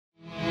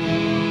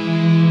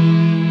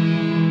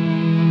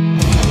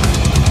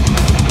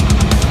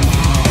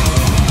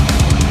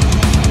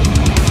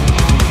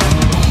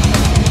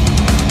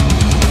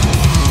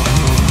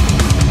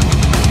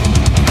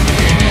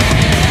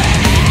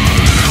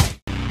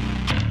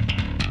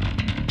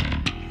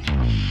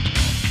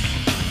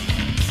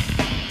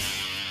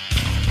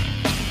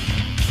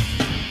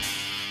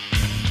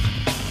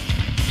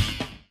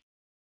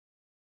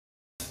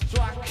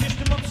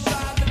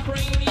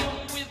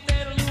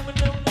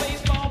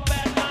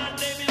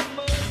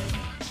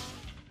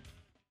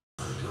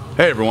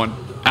Hey everyone,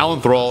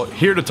 Alan Thrall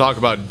here to talk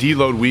about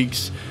deload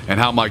weeks and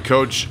how my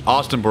coach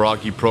Austin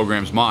Baraki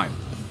programs mine.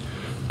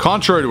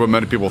 Contrary to what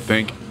many people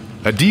think,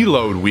 a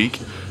deload week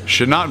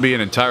should not be an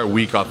entire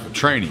week off of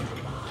training.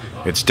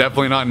 It's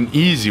definitely not an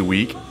easy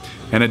week,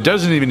 and it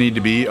doesn't even need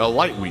to be a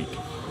light week.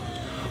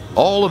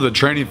 All of the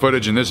training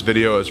footage in this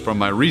video is from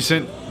my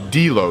recent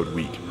deload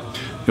week.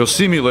 You'll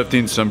see me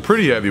lifting some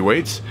pretty heavy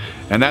weights,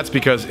 and that's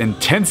because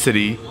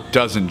intensity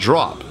doesn't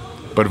drop,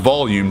 but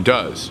volume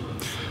does.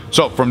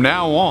 So from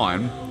now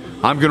on,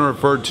 I'm going to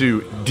refer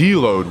to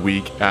deload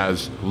week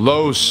as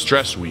low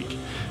stress week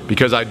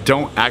because I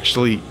don't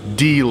actually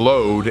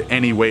deload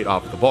any weight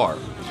off the bar.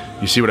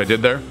 You see what I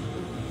did there?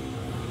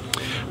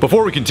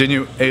 Before we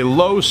continue, a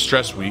low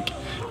stress week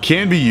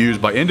can be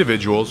used by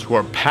individuals who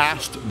are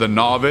past the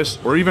novice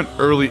or even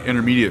early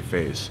intermediate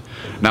phase.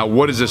 Now,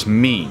 what does this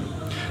mean?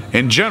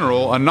 In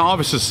general, a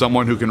novice is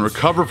someone who can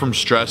recover from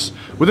stress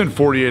within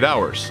 48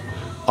 hours,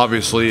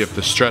 obviously if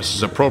the stress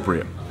is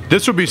appropriate.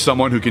 This would be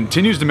someone who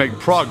continues to make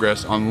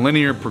progress on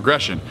linear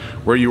progression,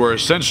 where you are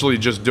essentially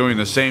just doing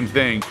the same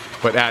thing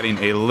but adding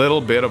a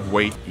little bit of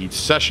weight each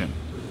session.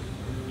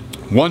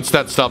 Once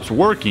that stops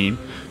working,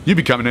 you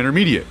become an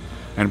intermediate,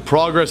 and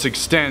progress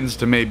extends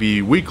to maybe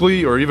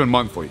weekly or even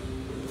monthly.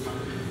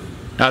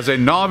 As a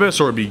novice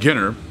or a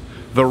beginner,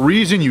 the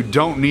reason you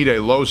don't need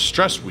a low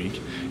stress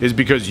week is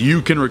because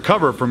you can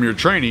recover from your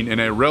training in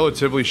a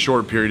relatively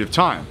short period of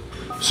time.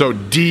 So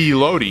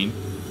deloading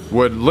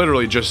would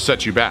literally just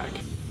set you back.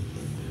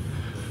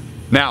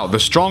 Now, the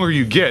stronger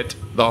you get,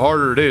 the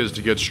harder it is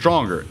to get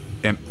stronger.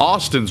 In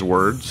Austin's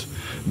words,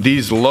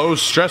 these low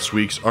stress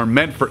weeks are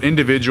meant for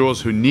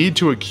individuals who need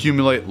to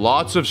accumulate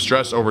lots of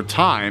stress over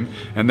time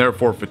and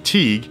therefore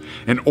fatigue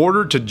in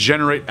order to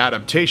generate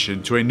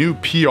adaptation to a new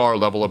PR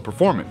level of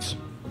performance.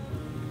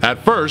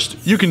 At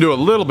first, you can do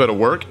a little bit of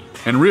work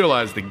and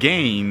realize the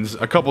gains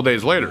a couple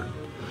days later.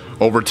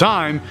 Over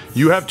time,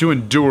 you have to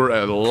endure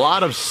a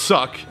lot of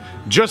suck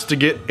just to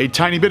get a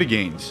tiny bit of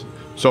gains.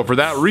 So for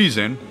that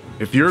reason,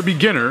 if you're a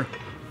beginner,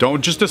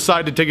 don't just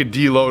decide to take a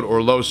deload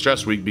or low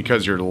stress week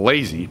because you're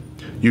lazy.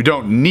 You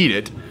don't need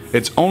it.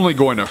 It's only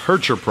going to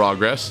hurt your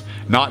progress,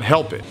 not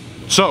help it.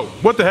 So,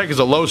 what the heck is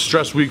a low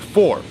stress week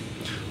for?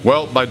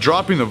 Well, by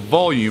dropping the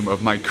volume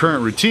of my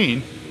current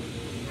routine,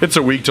 it's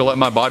a week to let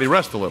my body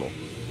rest a little.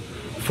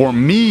 For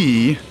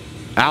me,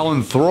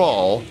 Alan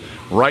Thrall,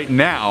 right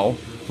now,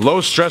 low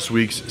stress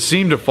weeks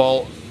seem to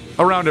fall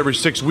around every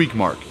 6-week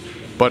mark.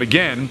 But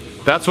again,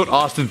 that's what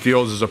Austin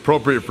feels is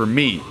appropriate for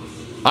me.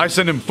 I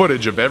send him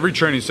footage of every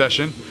training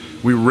session,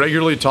 we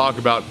regularly talk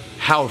about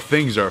how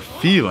things are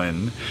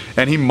feeling,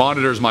 and he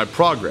monitors my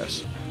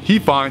progress. He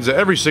finds that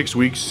every 6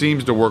 weeks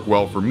seems to work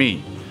well for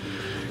me.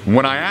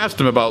 When I asked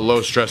him about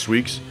low stress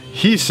weeks,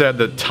 he said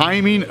the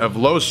timing of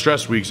low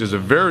stress weeks is a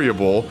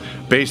variable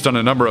based on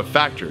a number of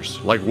factors,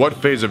 like what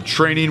phase of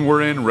training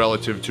we're in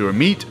relative to a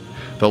meet,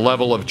 the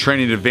level of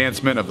training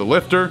advancement of the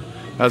lifter,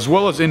 as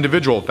well as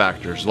individual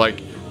factors, like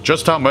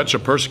just how much a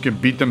person can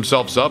beat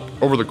themselves up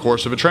over the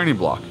course of a training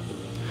block.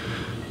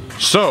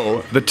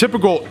 So, the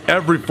typical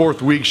every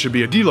 4th week should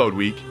be a deload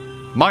week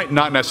might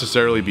not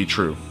necessarily be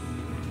true.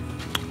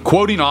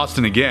 Quoting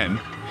Austin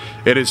again,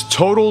 it is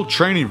total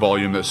training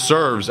volume that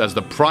serves as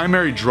the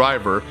primary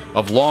driver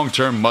of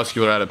long-term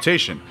muscular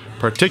adaptation,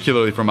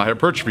 particularly from a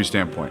hypertrophy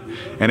standpoint,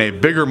 and a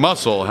bigger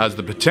muscle has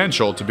the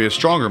potential to be a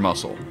stronger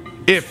muscle,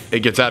 if it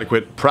gets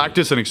adequate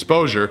practice and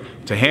exposure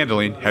to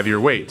handling heavier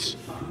weights.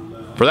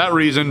 For that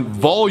reason,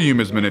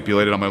 volume is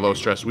manipulated on my low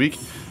stress week,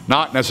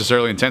 not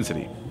necessarily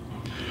intensity.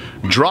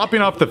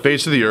 Dropping off the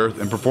face of the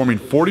earth and performing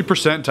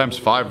 40% times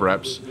 5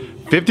 reps,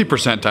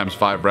 50% times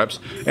 5 reps,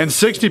 and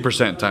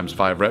 60% times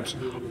 5 reps,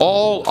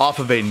 all off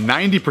of a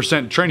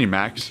 90% training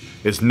max,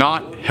 is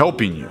not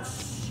helping you.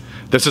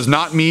 This is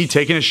not me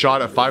taking a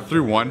shot at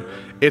 531,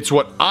 it's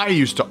what I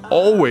used to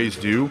always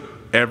do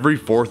every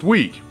 4th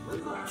week.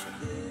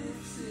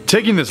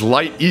 Taking this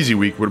light, easy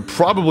week would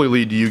probably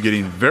lead to you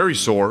getting very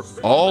sore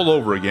all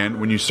over again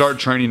when you start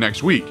training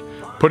next week,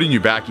 putting you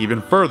back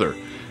even further.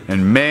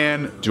 And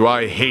man, do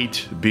I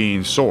hate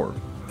being sore.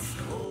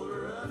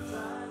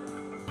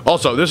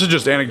 Also, this is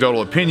just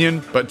anecdotal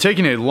opinion, but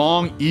taking a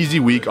long, easy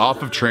week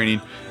off of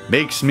training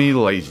makes me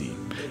lazy.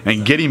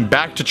 And getting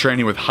back to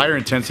training with higher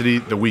intensity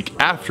the week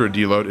after a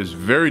deload is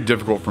very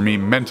difficult for me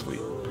mentally.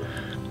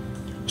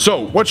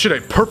 So, what should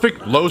a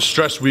perfect low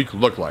stress week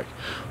look like?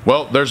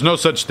 Well, there's no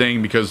such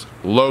thing because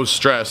low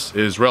stress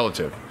is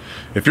relative.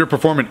 If you're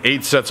performing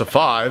 8 sets of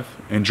 5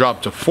 and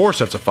drop to 4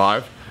 sets of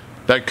 5,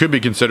 that could be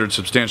considered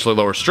substantially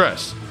lower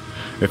stress.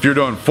 If you're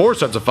doing 4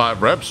 sets of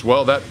 5 reps,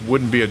 well, that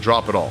wouldn't be a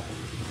drop at all.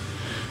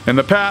 In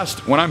the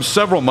past, when I'm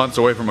several months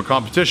away from a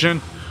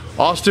competition,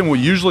 Austin will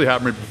usually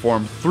have me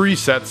perform 3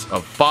 sets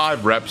of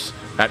 5 reps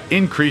at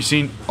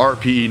increasing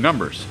RPE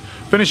numbers,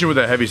 finishing with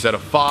a heavy set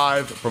of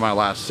 5 for my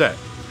last set.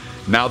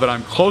 Now that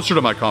I'm closer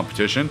to my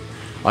competition,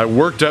 I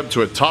worked up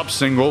to a top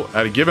single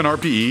at a given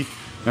RPE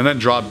and then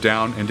dropped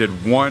down and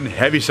did 1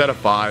 heavy set of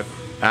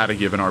 5 at a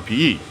given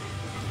RPE.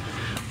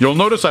 You'll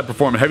notice I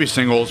perform heavy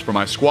singles for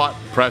my squat,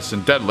 press,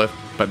 and deadlift,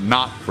 but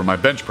not for my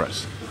bench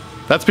press.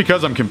 That's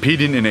because I'm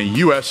competing in a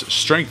US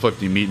strength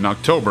lifting meet in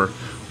October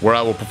where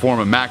I will perform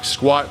a max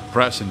squat,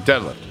 press, and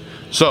deadlift.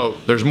 So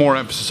there's more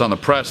emphasis on the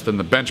press than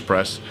the bench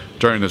press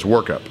during this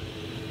workup.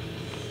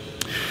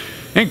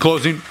 In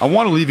closing, I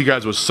want to leave you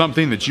guys with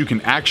something that you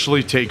can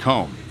actually take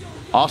home.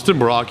 Austin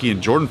Baraki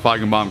and Jordan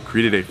Feigenbaum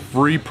created a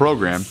free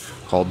program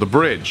called The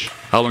Bridge.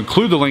 I'll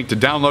include the link to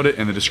download it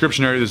in the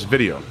description area of this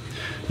video.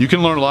 You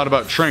can learn a lot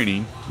about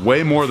training,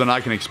 way more than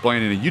I can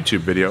explain in a YouTube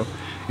video,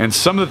 and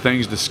some of the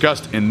things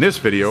discussed in this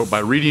video by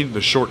reading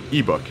the short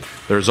ebook.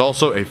 There's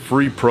also a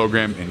free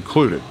program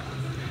included.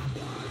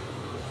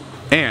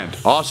 And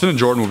Austin and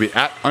Jordan will be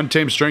at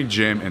Untamed Strength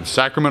Gym in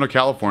Sacramento,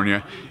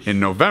 California in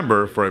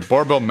November for a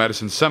barbell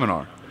medicine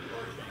seminar.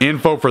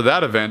 Info for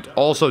that event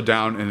also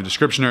down in the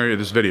description area of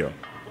this video.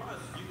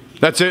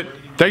 That's it.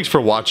 Thanks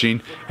for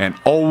watching, and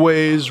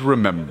always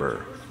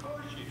remember,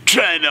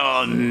 train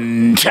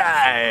on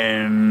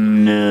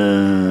time.